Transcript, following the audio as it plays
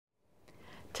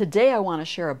Today I want to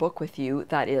share a book with you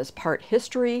that is part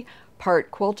history, part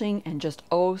quilting, and just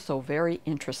oh so very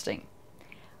interesting.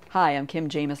 Hi, I'm Kim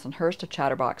Jamieson-Hirst of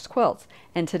Chatterbox Quilts,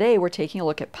 and today we're taking a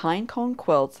look at Pinecone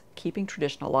Quilts, Keeping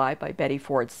Tradition Alive by Betty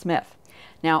Ford Smith.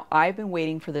 Now, I've been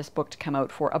waiting for this book to come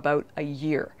out for about a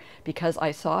year because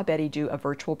I saw Betty do a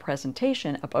virtual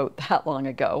presentation about that long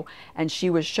ago, and she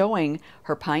was showing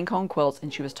her pinecone quilts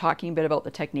and she was talking a bit about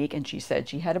the technique, and she said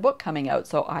she had a book coming out.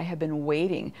 So I have been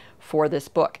waiting for this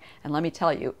book, and let me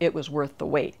tell you, it was worth the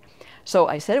wait. So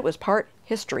I said it was part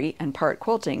history and part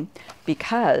quilting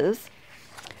because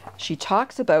she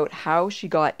talks about how she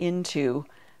got into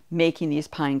making these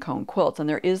pinecone quilts, and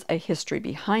there is a history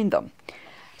behind them.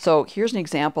 So here's an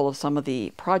example of some of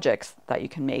the projects that you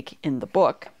can make in the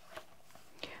book.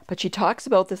 But she talks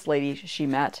about this lady she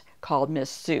met called Miss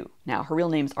Sue. Now, her real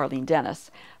name's Arlene Dennis,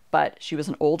 but she was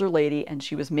an older lady and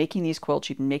she was making these quilts.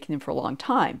 She'd been making them for a long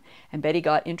time. And Betty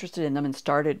got interested in them and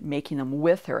started making them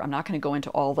with her. I'm not going to go into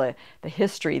all the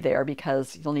history there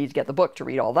because you'll need to get the book to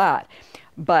read all that.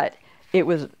 But it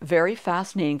was very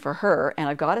fascinating for her, and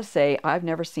I've got to say, I've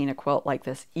never seen a quilt like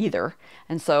this either.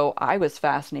 And so I was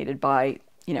fascinated by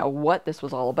what this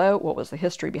was all about, what was the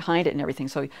history behind it and everything.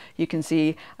 So you can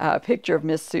see a picture of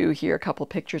Miss Sue here, a couple of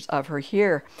pictures of her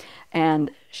here.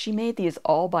 And she made these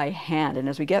all by hand. And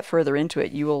as we get further into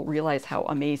it, you will realize how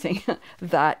amazing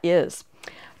that is.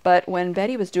 But when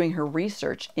Betty was doing her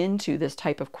research into this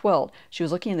type of quilt, she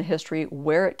was looking in the history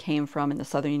where it came from in the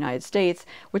southern United States,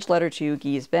 which led her to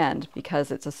Gee's Bend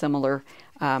because it's a similar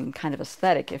kind of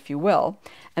aesthetic, if you will.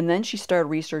 And then she started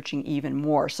researching even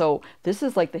more. So this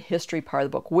is like the history part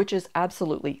of the book, which is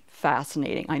absolutely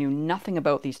fascinating. I knew nothing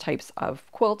about these types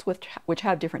of quilts, which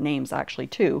have different names actually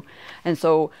too. And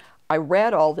so I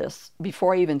read all this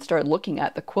before I even started looking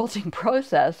at the quilting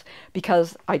process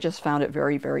because I just found it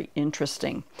very, very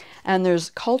interesting. And there's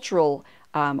cultural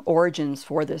origins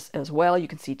for this as well. You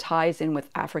can see ties in with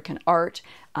African art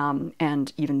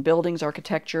and even buildings,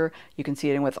 architecture. You can see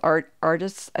it in with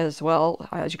artists as well,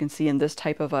 as you can see in this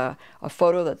type of a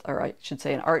photo, that, or I should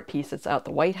say an art piece that's out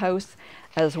the White House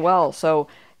as well. So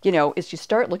as you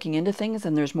start looking into things,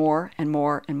 and there's more and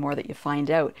more and more that you find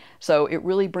out. So it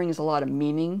really brings a lot of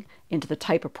meaning into the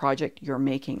type of project you're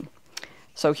making.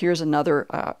 So here's another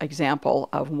example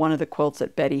of one of the quilts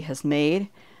that Betty has made.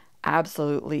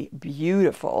 Absolutely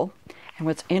beautiful. And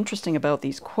what's interesting about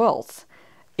these quilts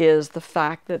is the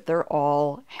fact that they're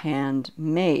all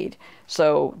handmade.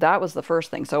 So that was the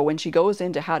first thing. So when she goes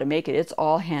into how to make it, it's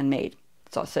all handmade.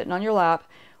 So sitting on your lap,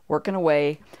 working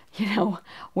away,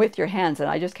 with your hands. And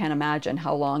I just can't imagine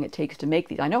how long it takes to make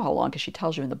these. I know how long because she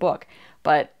tells you in the book,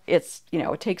 but it's,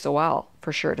 it takes a while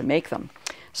for sure to make them.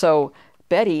 So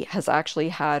Betty has actually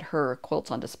had her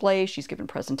quilts on display. She's given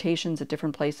presentations at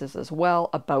different places as well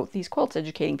about these quilts,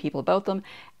 educating people about them.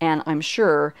 And I'm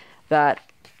sure that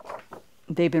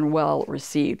they've been well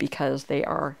received because they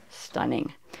are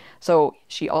stunning. So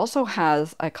she also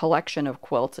has a collection of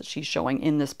quilts that she's showing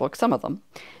in this book, some of them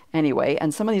anyway,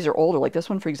 and some of these are older, like this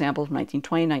one, for example, from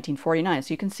 1920, 1949.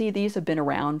 So you can see these have been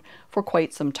around for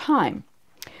quite some time.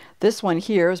 This one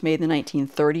here was made in the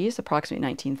 1930s, approximately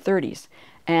 1930s.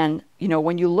 And,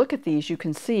 when you look at these, you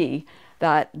can see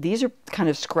that these are kind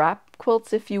of scrap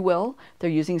quilts, if you will. They're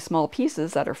using small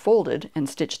pieces that are folded and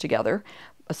stitched together,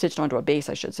 stitched onto a base,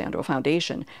 I should say, onto a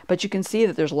foundation. But you can see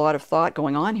that there's a lot of thought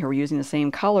going on here. We're using the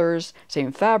same colors,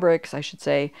 same fabrics, I should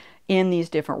say, in these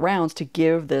different rounds to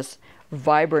give this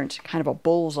vibrant kind of a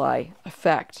bullseye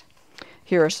effect.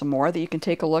 Here are some more that you can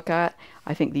take a look at.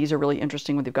 I think these are really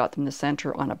interesting when they've got them in the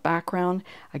center on a background.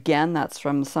 Again, that's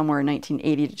from somewhere in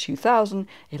 1980 to 2000.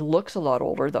 It looks a lot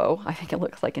older though. I think it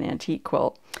looks like an antique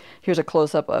quilt. Here's a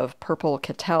close-up of purple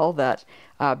Cattell that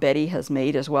Betty has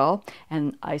made as well.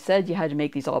 And I said you had to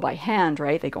make these all by hand,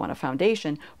 right? They go on a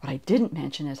foundation. What I didn't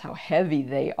mention is how heavy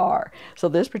they are. So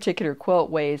this particular quilt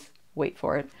weighs, wait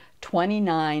for it,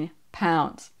 29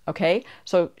 pounds. Okay,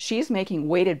 so she's making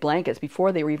weighted blankets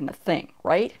before they were even a thing,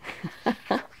 right?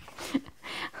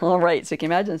 All right, so you can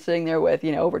imagine sitting there with,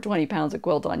 over 20 pounds of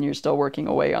quilt on, you're still working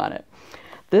away on it.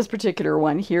 This particular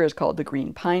one here is called the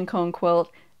Green Pinecone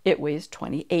Quilt. It weighs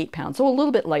 28 pounds, so a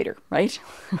little bit lighter, right?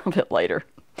 A little bit lighter.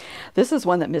 This is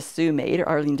one that Miss Sue made, or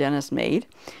Arlene Dennis made.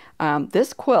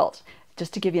 This quilt,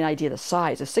 just to give you an idea of the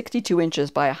size, is 62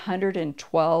 inches by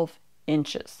 112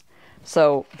 inches.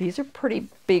 So these are pretty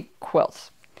big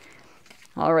quilts.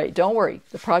 All right, don't worry.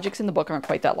 The projects in the book aren't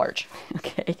quite that large.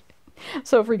 Okay.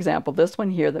 So for example, this one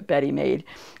here that Betty made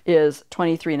is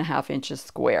 23.5 inches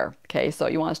square. Okay, so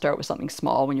you want to start with something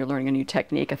small when you're learning a new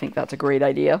technique. I think that's a great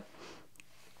idea.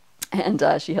 And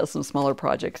she has some smaller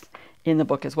projects in the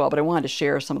book as well, but I wanted to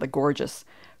share some of the gorgeous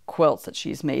quilts that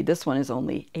she's made. This one is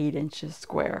only 8 inches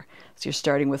square. So you're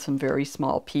starting with some very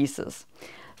small pieces.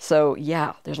 So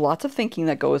yeah, there's lots of thinking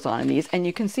that goes on in these. And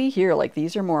you can see here, like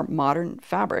these are more modern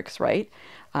fabrics, right?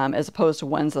 As opposed to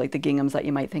ones like the ginghams that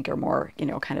you might think are more, you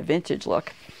know, kind of vintage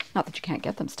look. Not that you can't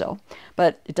get them still,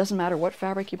 but it doesn't matter what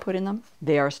fabric you put in them,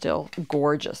 they are still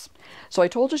gorgeous. So I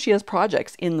told you she has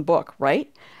projects in the book,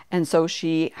 right? And so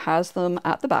she has them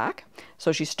at the back.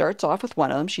 So she starts off with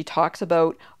one of them. She talks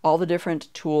about all the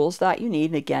different tools that you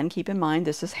need. And again, keep in mind,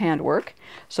 this is handwork.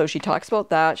 So she talks about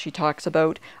that. She talks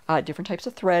about different types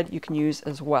of thread you can use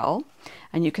as well.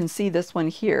 And you can see this one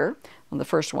here, one of the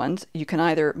first ones. You can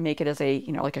either make it as a,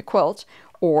 you know, like a quilt,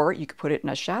 or you could put it in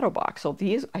a shadow box. So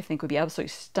these, I think, would be absolutely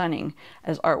stunning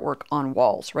as artwork on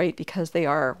walls, right? Because they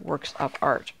are works of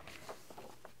art.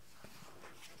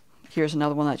 Here's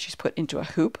another one that she's put into a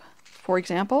hoop, for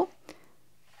example.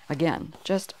 Again,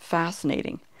 just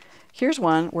fascinating. Here's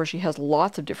one where she has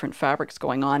lots of different fabrics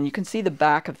going on. You can see the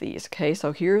back of these, okay?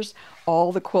 So here's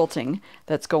all the quilting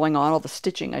that's going on, all the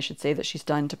stitching, I should say, that she's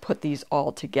done to put these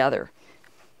all together.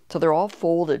 So they're all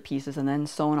folded pieces and then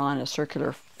sewn on in a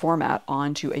circular format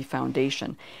onto a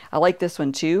foundation. I like this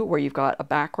one too, where you've got a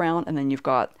background and then you've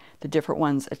got the different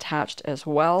ones attached as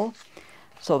well.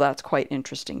 So that's quite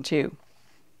interesting too.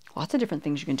 Lots of different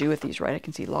things you can do with these, right? I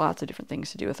can see lots of different things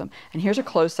to do with them. And here's a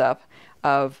close-up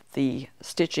of the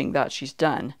stitching that she's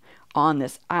done on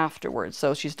this afterwards.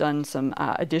 So she's done some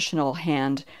additional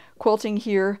hand quilting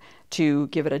here to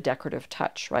give it a decorative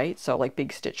touch, right? So like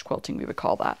big stitch quilting, we would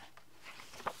call that.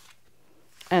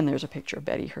 And there's a picture of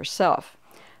Betty herself.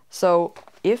 So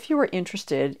if you are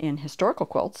interested in historical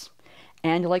quilts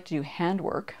and you like to do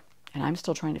handwork, and I'm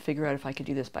still trying to figure out if I could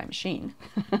do this by machine,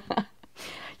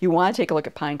 you want to take a look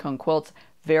at Pinecone Quilts.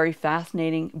 Very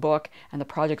fascinating book, and the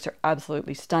projects are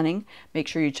absolutely stunning. Make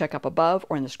sure you check up above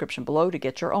or in the description below to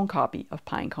get your own copy of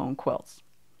Pinecone Quilts.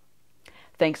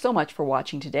 Thanks so much for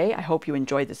watching today. I hope you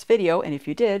enjoyed this video, and if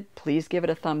you did, please give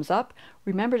it a thumbs up.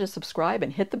 Remember to subscribe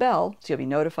and hit the bell so you'll be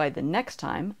notified the next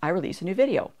time I release a new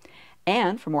video.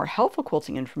 And for more helpful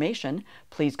quilting information,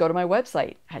 please go to my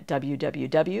website at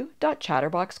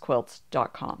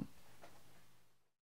www.chatterboxquilts.com.